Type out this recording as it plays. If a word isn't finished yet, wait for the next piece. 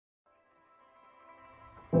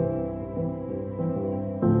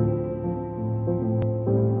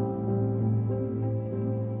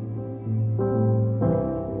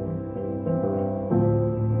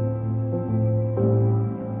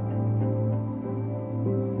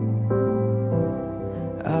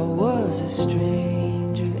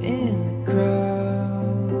stranger in the crowd.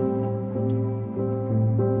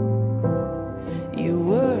 You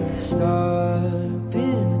were a star up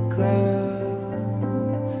in the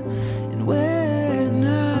clouds, and when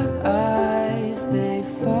our eyes they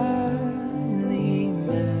finally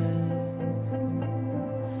met,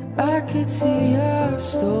 I could see our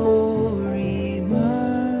story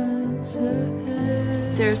months ahead.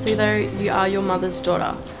 Seriously though, you are your mother's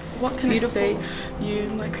daughter. What can I say? You,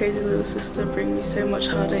 my crazy little sister, bring me so much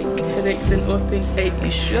heartache, headaches and all things ache.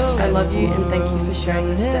 I love you and thank you for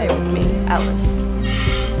sharing this day with me, Alice.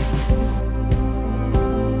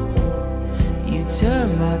 You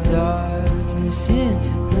turn my darkness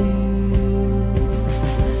into blue.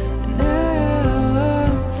 Now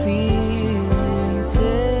I'm feeling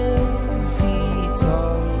 10 feet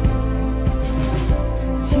tall.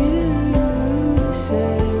 Since you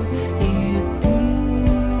said you'd be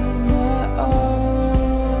my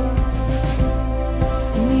all,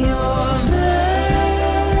 and you're magical.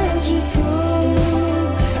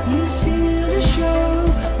 You steal the show,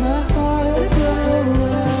 my heart aglow.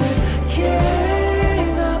 I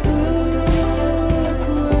cannot look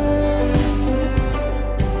away.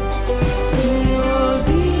 You're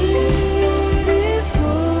beautiful,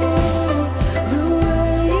 the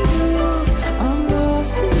way you move. I'm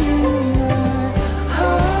lost in you. My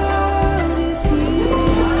heart is here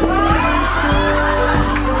inside.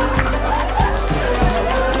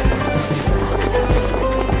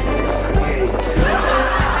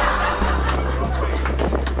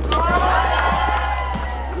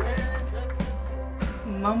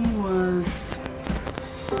 Mum was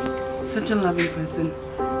such a loving person,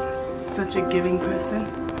 such a giving person.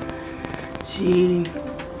 She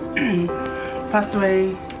passed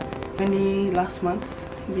away only last month,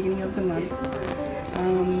 beginning of the month.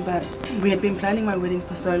 But we had been planning my wedding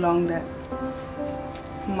for so long that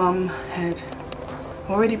Mum had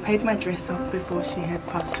already paid my dress off before she had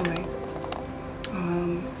passed away.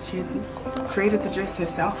 She had created the dress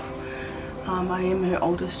herself. I am her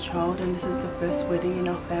oldest child and this is the first wedding in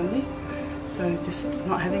our family. So just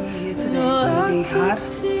not having her here today is going to be hard.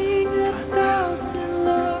 Sing 1,000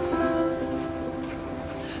 love songs,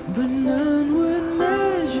 but none would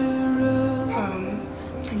measure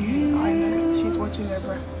up to you. I know she's watching her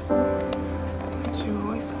breath. She will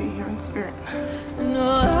always be here in spirit. No,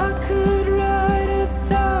 I could